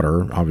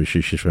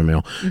 obviously she's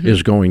female, mm-hmm.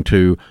 is going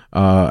to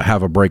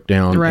have a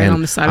breakdown, right, and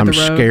on the side I'm of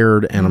the road.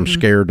 Scared, and mm-hmm. I'm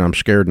scared, and I'm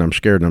scared, and I'm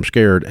scared, and I'm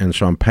scared, and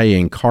so I'm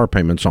paying car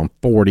payments on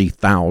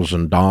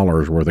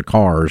 $40,000 worth of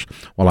cars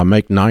while I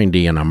make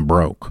 $90,000 and I'm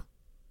broke.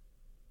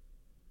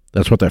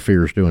 That's what that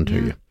fear is doing to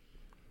you.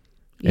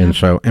 Yeah. And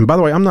so, and by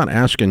the way, I'm not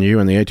asking you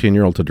and the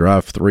 18-year-old to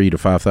drive $3,000 to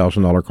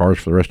 $5,000 cars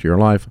for the rest of your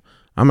life.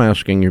 I'm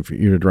asking you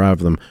to drive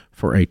them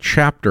for a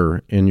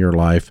chapter in your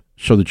life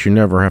so that you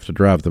never have to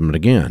drive them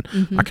again.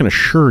 Mm-hmm. I can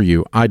assure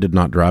you, I did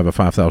not drive a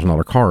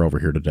 $5,000 car over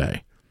here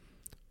today.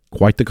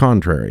 Quite the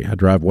contrary. I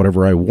drive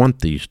whatever I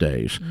want these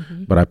days.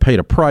 Mm-hmm. But I paid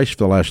a price for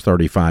the last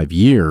 35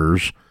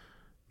 years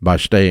by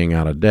staying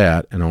out of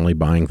debt and only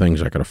buying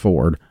things I could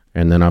afford.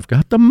 And then I've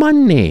got the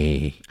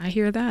money. I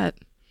hear that.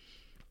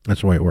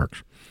 That's the way it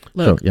works.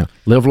 Look. So, yeah,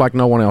 live like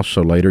no one else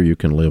so later you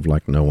can live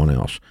like no one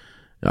else.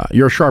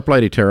 You're a sharp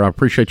lady, Tara. I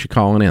appreciate you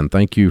calling in.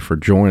 Thank you for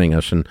joining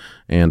us, and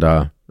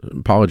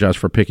apologize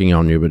for picking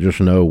on you, but just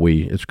know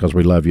it's because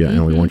we love you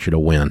and we want you to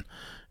win.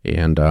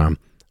 And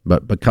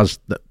but because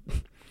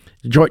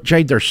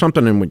Jade, there's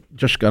something, and we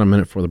just got a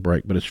minute for the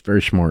break, but it's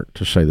very smart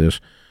to say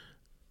this.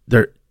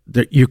 There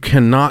you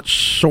cannot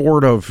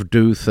sort of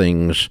do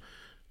things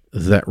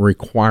that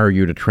require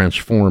you to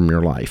transform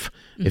your life.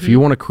 Mm-hmm. If you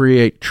want to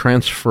create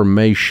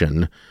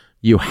transformation,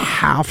 you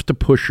have to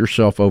push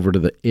yourself over to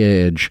the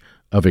edge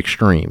of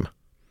extreme.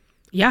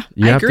 Yeah,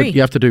 I agree.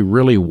 You have to do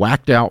really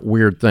whacked out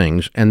weird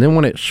things, and then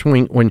once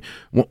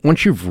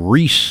you've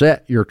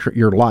reset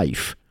your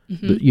life,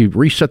 mm-hmm. you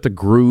reset the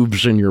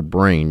grooves in your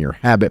brain, your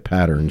habit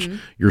patterns, mm-hmm.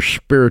 your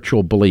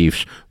spiritual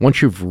beliefs.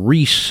 Once you've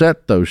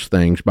reset those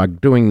things by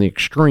doing the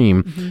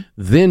extreme, mm-hmm.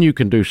 then you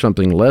can do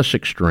something less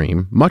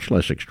extreme, much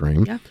less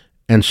extreme,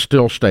 and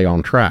still stay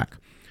on track.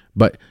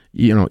 But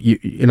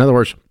in other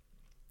words,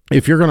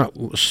 if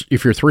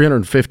you're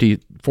 350,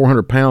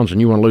 400 pounds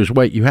and you want to lose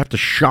weight, you have to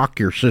shock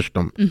your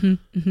system mm-hmm,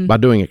 mm-hmm. by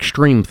doing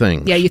extreme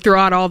things. Yeah, you throw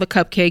out all the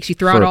cupcakes, you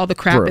throw out all the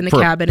crap in the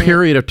cabinet. For a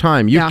period of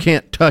time, you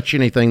can't touch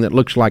anything that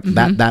looks like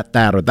mm-hmm.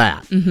 that, or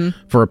that. Mm-hmm.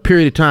 For a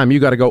period of time,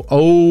 you got to go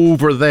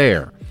over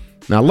there.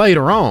 Now,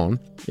 later on,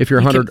 if you're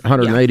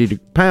 180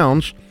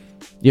 pounds,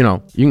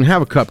 you can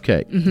have a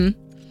cupcake. Mm-hmm.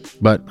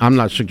 But I'm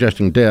not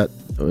suggesting debt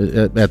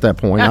at that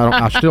point.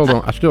 I still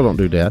don't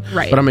do that.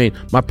 Right. But I mean,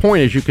 my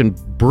point is you can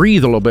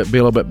breathe a little bit, be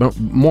a little bit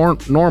more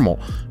normal.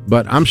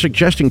 But I'm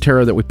suggesting,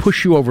 Tara, that we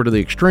push you over to the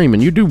extreme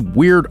and you do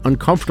weird,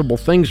 uncomfortable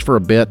things for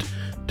a bit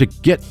to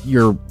get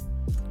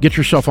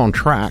yourself on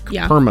track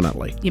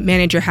permanently. You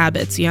manage your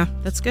habits. Yeah,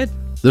 that's good.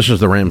 This is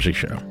The Ramsey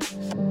Show.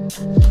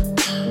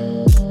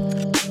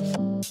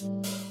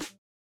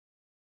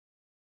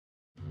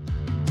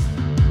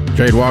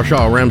 Jade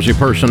Washaw, Ramsey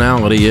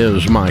Personality,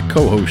 is my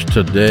co-host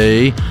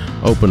today.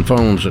 Open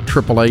phones at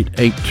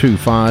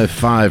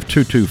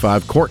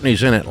 888-825-5225.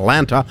 Courtney's in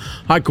Atlanta.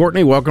 Hi,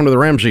 Courtney. Welcome to The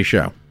Ramsey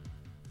Show.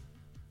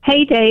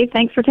 Hey, Dave.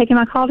 Thanks for taking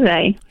my call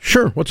today.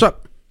 Sure. What's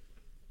up?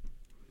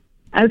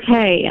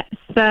 Okay.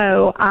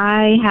 So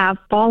I have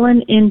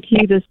fallen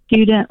into the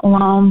student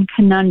loan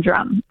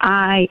conundrum.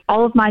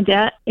 All of my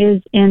debt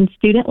is in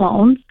student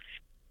loans.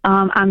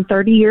 I'm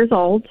 30 years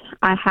old.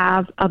 I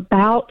have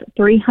about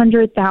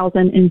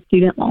 $300,000 in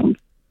student loans.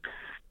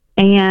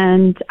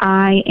 and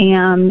I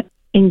am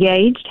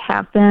engaged,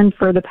 have been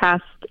for the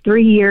past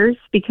 3 years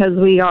because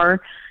we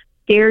are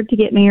scared to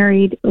get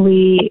married.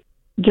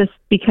 Just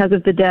because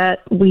of the debt,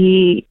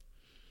 we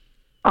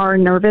are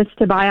nervous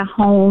to buy a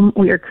home.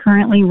 We are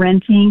currently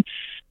renting,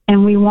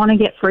 and we want to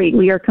get free.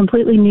 We are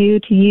completely new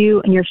to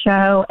you and your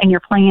show and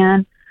your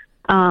plan.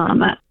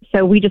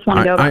 So we just want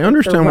to go. I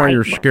understand why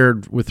you're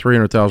scared with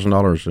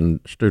 $300,000 in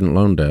student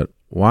loan debt.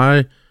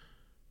 Why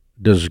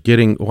does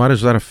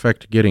that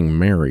affect getting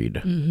married?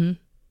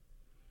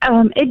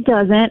 Mm-hmm. It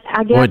doesn't.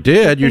 I guess. Well, it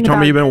did. You told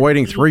me you've been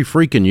waiting 3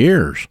 freaking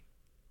years.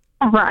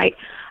 Right.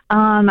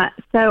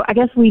 So I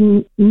guess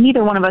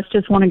neither one of us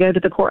just want to go to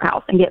the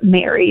courthouse and get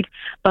married,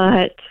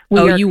 but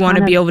you want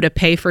to be able to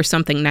pay for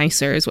something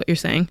nicer, is what you're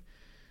saying?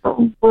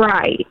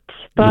 Right.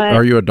 But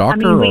are you a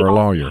doctor or a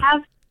lawyer?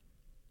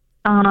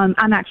 I'm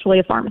actually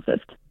a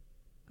pharmacist.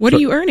 What are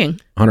you earning?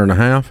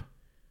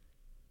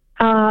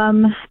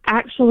 100.5.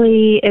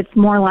 Actually, it's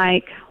more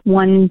like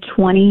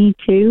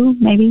 122,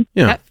 maybe.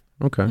 Yeah.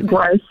 Okay.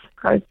 Gross.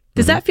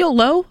 Does that feel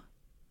low?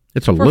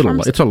 It's a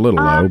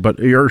little low, but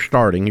you're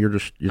starting. You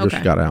just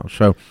got out.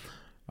 So,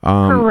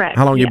 correct.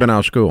 How long you been out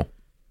of school?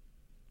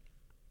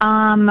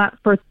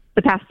 For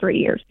the past 3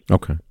 years.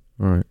 Okay.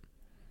 All right.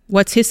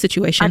 What's his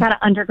situation? I got an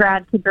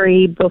undergrad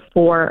degree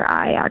before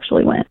I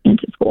actually went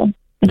into school,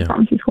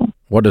 pharmacy school.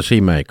 What does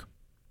he make?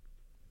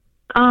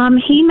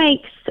 He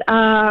makes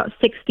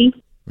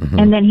 60,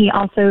 and then he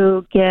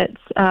also gets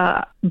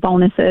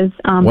bonuses.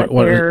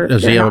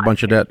 Does he have a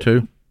bunch of debt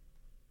too?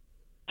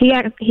 He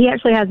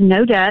actually has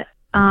no debt,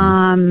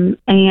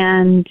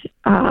 and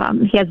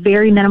he has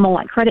very minimal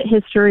credit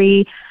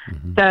history.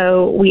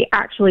 So we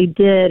actually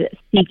did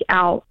seek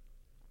out,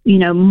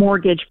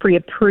 mortgage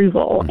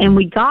pre-approval, and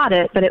we got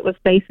it, but it was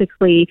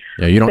basically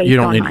you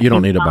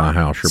don't need to buy a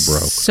house. You're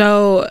broke.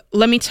 So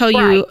let me tell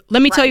you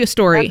a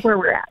story. That's where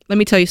we're at. Let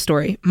me tell you a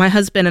story. My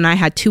husband and I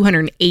had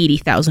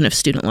 $280,000 of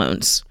student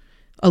loans,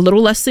 a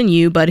little less than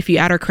you, but if you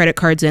add our credit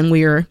cards in,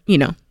 we are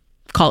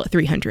call it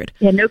 300.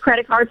 Yeah, no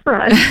credit cards for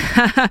us.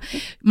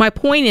 My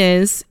point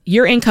is,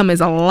 your income is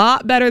a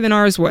lot better than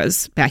ours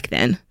was back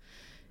then,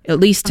 at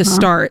least to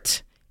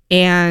start.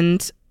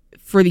 And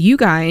for you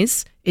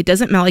guys, it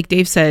doesn't matter. Like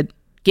Dave said,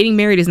 getting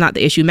married is not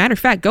the issue. Matter of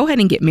fact, go ahead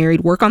and get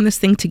married, work on this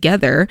thing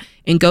together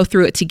and go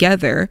through it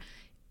together.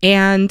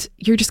 And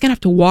you're just going to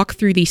have to walk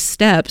through these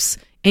steps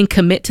and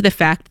commit to the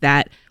fact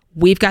that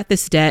we've got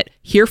this debt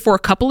here for a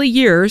couple of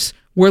years.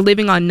 We're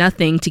living on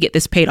nothing to get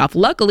this paid off.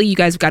 Luckily, you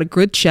guys have got a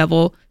good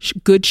shovel.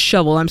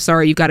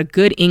 You've got a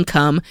good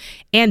income,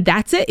 and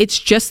that's it. It's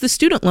just the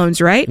student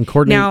loans, right? And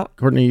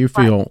Courtney, you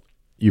feel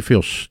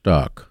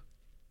stuck,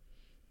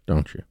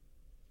 don't you?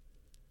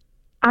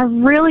 I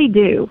really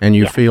do. And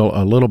you feel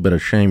a little bit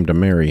ashamed to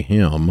marry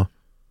him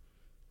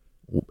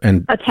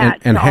and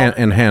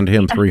hand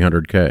him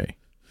 $300K.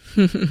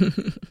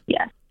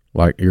 Yeah.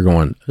 Like you're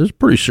going, this is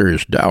pretty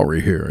serious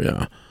dowry here.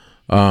 Yeah.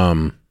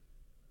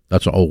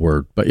 That's an old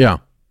word, but yeah.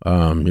 You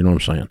know what I'm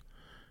saying?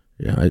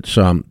 Yeah. It's,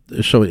 so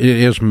it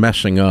is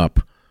messing up,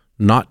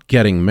 not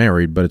getting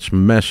married, but it's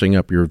messing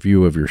up your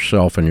view of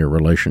yourself and your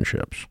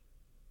relationships.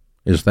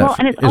 Is that? Well,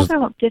 and it's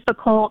also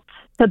difficult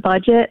to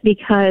budget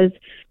because,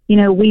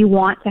 we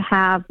want to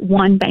have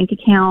one bank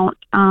account.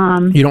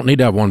 You don't need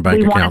to have one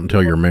bank account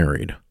until you're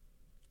married.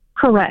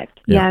 Correct.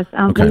 Yeah.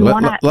 Yes. Okay.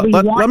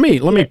 Let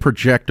me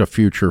project a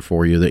future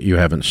for you that you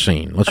haven't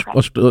seen.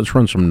 Let's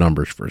run some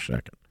numbers for a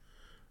second.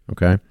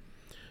 Okay.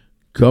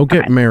 Go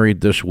get married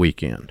this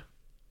weekend.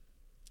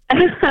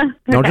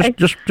 No,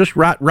 just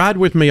ride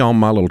with me on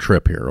my little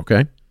trip here.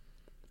 Okay.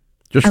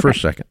 Just for a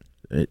second.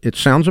 It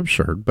sounds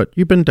absurd, but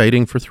you've been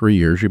dating for 3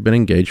 years. You've been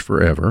engaged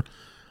forever.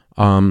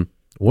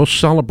 We'll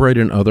celebrate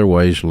in other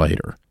ways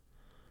later.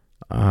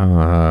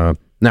 Now,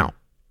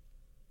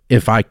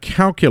 if I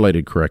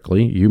calculated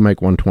correctly, you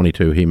make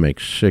 122, he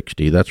makes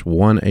 60. That's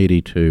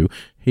 182.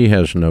 He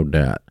has no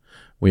debt.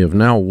 We have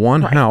now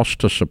one house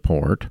to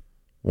support,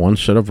 one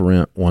set of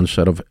rent, one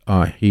set of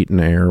heat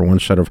and air, one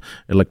set of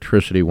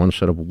electricity, one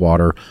set of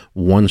water,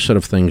 one set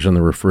of things in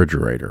the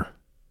refrigerator.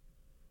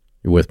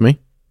 You with me?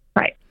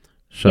 Right.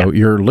 So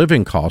your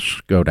living costs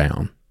go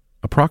down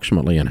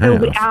approximately in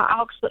half.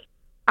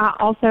 I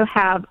also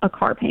have a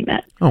car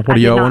payment. Oh, what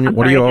do you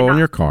owe on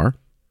your car?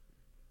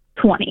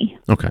 20.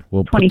 Okay,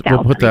 we'll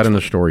put that in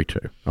the story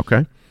too.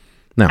 Okay.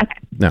 Now,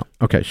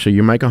 so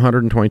you make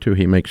 122,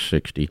 he makes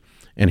 60,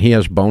 and he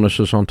has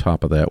bonuses on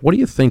top of that. What do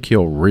you think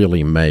he'll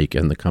really make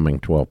in the coming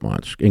 12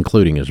 months,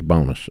 including his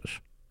bonuses?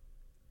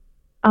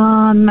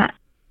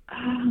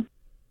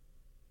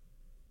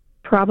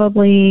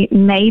 Probably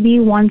maybe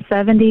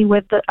 170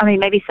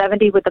 maybe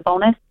 70 with the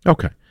bonus.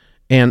 Okay.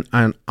 And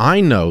I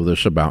know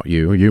this about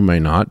you. You may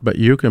not, but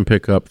you can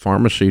pick up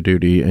pharmacy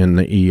duty in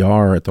the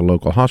ER at the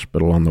local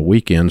hospital on the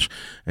weekends,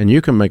 and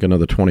you can make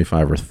another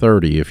 25 or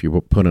 30 if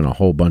you put in a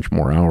whole bunch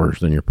more hours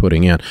than you're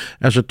putting in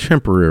as a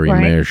temporary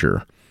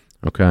measure.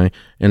 Okay.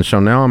 And so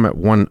now I'm at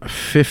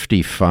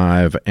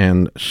 155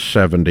 and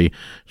 70.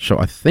 So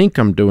I think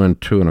I'm doing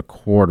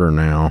 2.25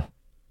 now.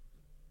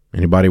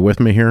 Anybody with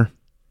me here?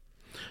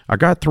 I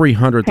got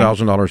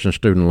 $300,000 in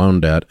student loan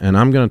debt, and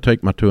I'm going to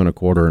take my 2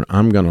 1/4 and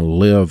I'm going to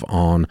live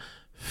on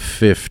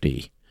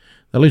 50.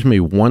 That leaves me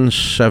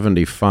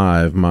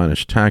 175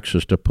 minus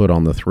taxes to put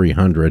on the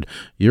 300.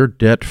 You're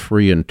debt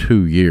free in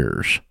 2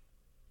 years.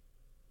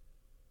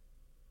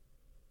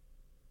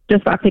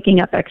 Just by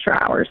picking up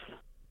extra hours.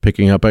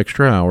 Picking up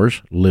extra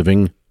hours,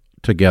 living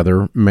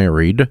together,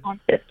 married, on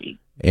 50.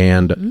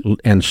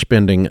 And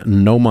spending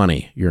no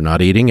money. You're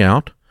not eating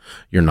out.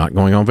 You're not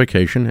going on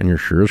vacation, and you're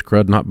sure as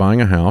crud not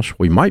buying a house.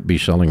 We might be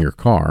selling your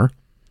car.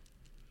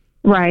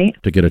 Right.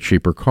 To get a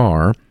cheaper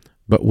car.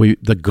 But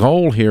the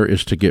goal here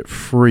is to get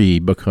free,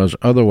 because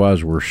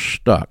otherwise we're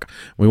stuck.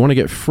 We want to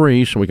get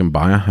free so we can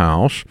buy a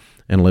house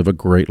and live a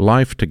great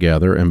life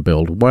together and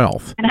build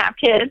wealth. And have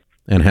kids.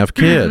 And have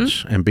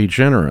kids and be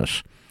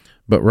generous.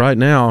 But right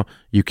now,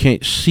 you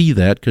can't see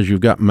that because you've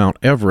got Mount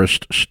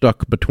Everest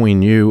stuck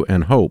between you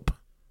and hope.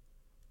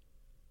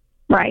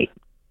 Right.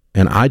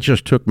 And I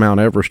just took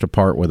Mount Everest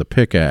apart with a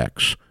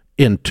pickaxe.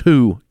 In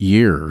 2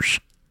 years,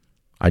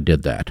 I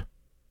did that.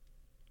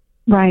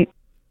 Right.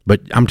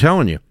 But I'm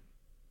telling you,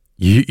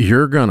 it's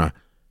going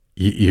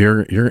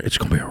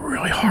to be a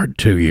really hard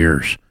 2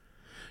 years,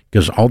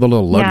 because all the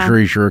little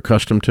luxuries you're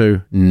accustomed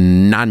to,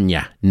 none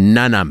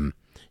of them.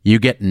 You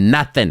get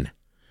nothing.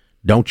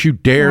 Don't you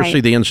dare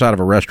see the inside of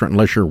a restaurant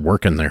unless you're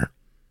working there.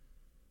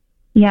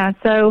 Yeah,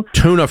 so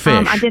tuna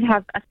fish I did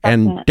have a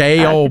second, and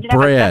day-old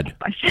bread.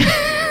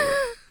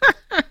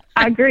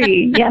 I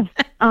agree, yes.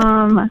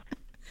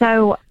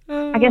 So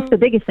I guess the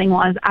biggest thing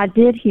was I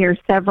did hear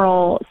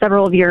several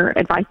of your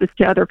advices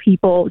to other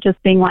people,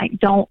 just being like,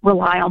 don't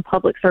rely on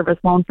public service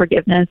loan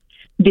forgiveness.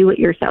 Do it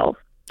yourself.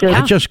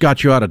 I just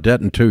got you out of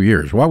debt in 2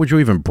 years. Why would you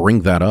even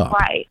bring that up?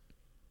 Right.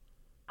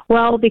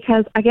 Well,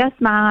 because I guess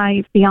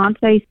my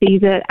fiance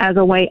sees it as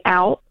a way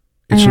out.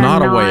 It's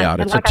not a way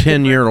out. It's a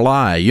 10-year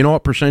lie. You know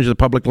what percentage of the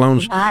public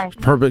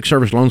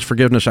service loans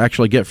forgiveness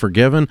actually get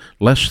forgiven?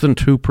 Less than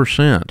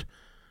 2%.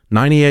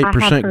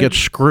 98% get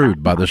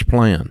screwed by this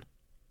plan.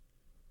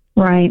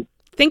 Right.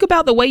 Think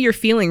about the way you're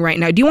feeling right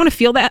now. Do you want to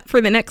feel that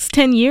for the next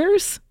 10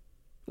 years?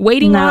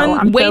 Waiting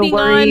on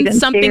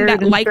something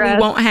that likely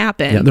won't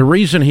happen. Yeah, the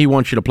reason he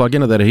wants you to plug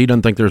into that, he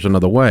doesn't think there's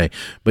another way.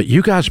 But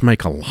you guys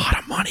make a lot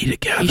of money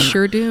together. You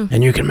sure do.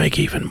 And you can make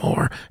even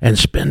more and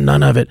spend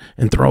none of it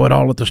and throw it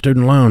all at the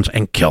student loans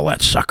and kill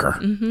that sucker.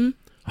 Mm-hmm.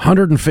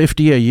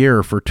 $150 a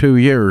year for 2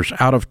 years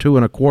out of 2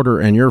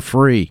 1/4, and you're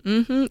free.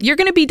 Mm-hmm. You're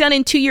going to be done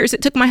in 2 years.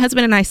 It took my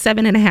husband and I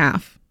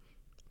 7.5.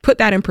 Put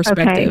that in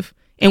perspective. Okay.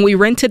 And we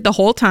rented the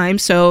whole time,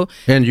 so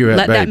and you had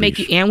let babies. That make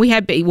you. And we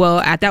had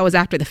that was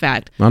after the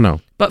fact. I know.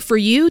 But for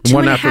you, 2.5 years. It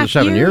wasn't after the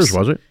 7 years,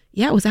 was it?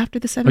 Yeah, it was after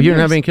the 7 years. You years.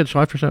 didn't have any kids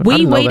after 7?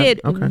 We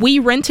waited. Okay. We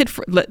rented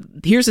for.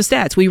 Here's the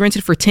stats. We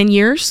rented for 10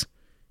 years,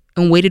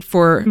 and waited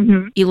for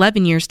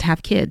 11 years to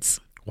have kids.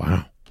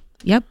 Wow.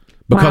 Yep.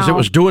 Because it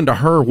was doing to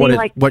her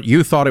what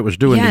you thought it was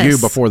doing to you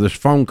before this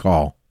phone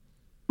call.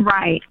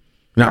 Right.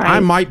 Now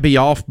I might be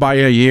off by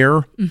a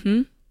year.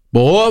 Mm-hmm.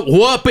 But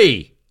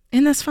whoopee.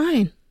 And that's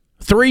fine.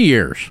 3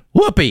 years.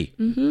 Whoopee.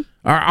 Mm-hmm.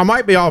 I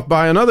might be off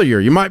by another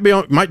year. You might do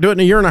it in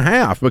a year and a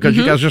half because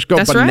you guys just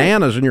go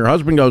bananas and your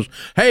husband goes,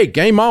 hey,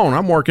 game on.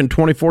 I'm working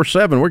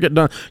 24/7. We're getting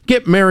done.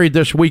 Get married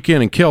this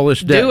weekend and kill this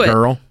debt,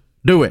 girl.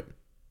 Do it.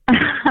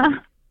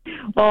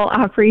 Well,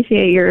 I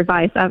appreciate your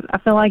advice. I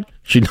feel like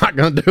she's not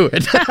going to do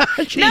it.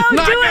 She's not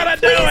going to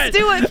do it.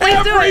 Do it.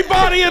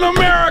 Everybody in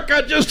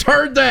America just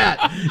heard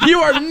that. You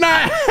are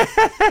not.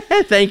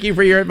 Thank you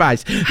for your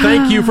advice.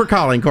 Thank you for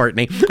calling,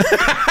 Courtney.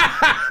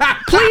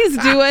 Please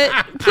do it.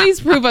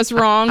 Please prove us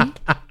wrong.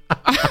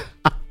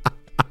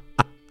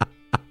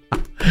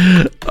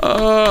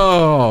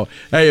 Oh,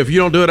 hey, if you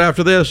don't do it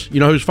after this, you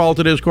know whose fault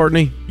it is,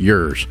 Courtney?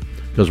 Yours.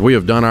 Because we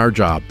have done our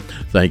job.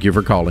 Thank you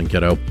for calling,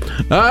 kiddo.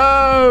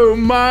 Oh,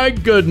 my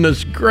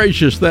goodness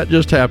gracious. That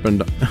just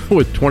happened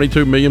with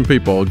 22 million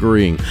people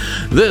agreeing.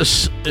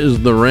 This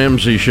is The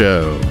Ramsey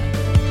Show.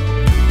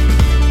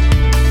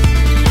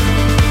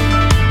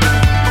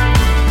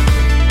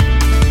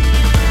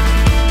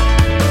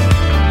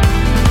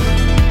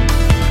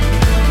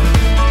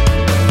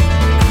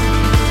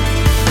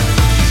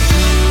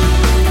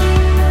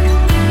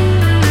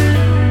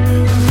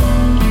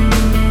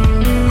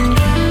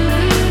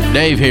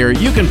 Dave here.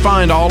 You can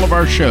find all of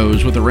our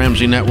shows with the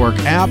Ramsey Network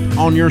app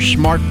on your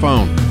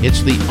smartphone.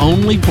 It's the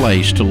only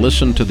place to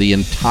listen to the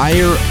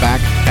entire back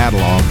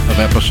catalog of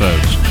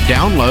episodes.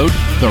 Download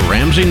the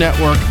Ramsey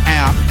Network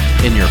app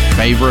in your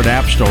favorite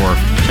app store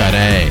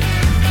today.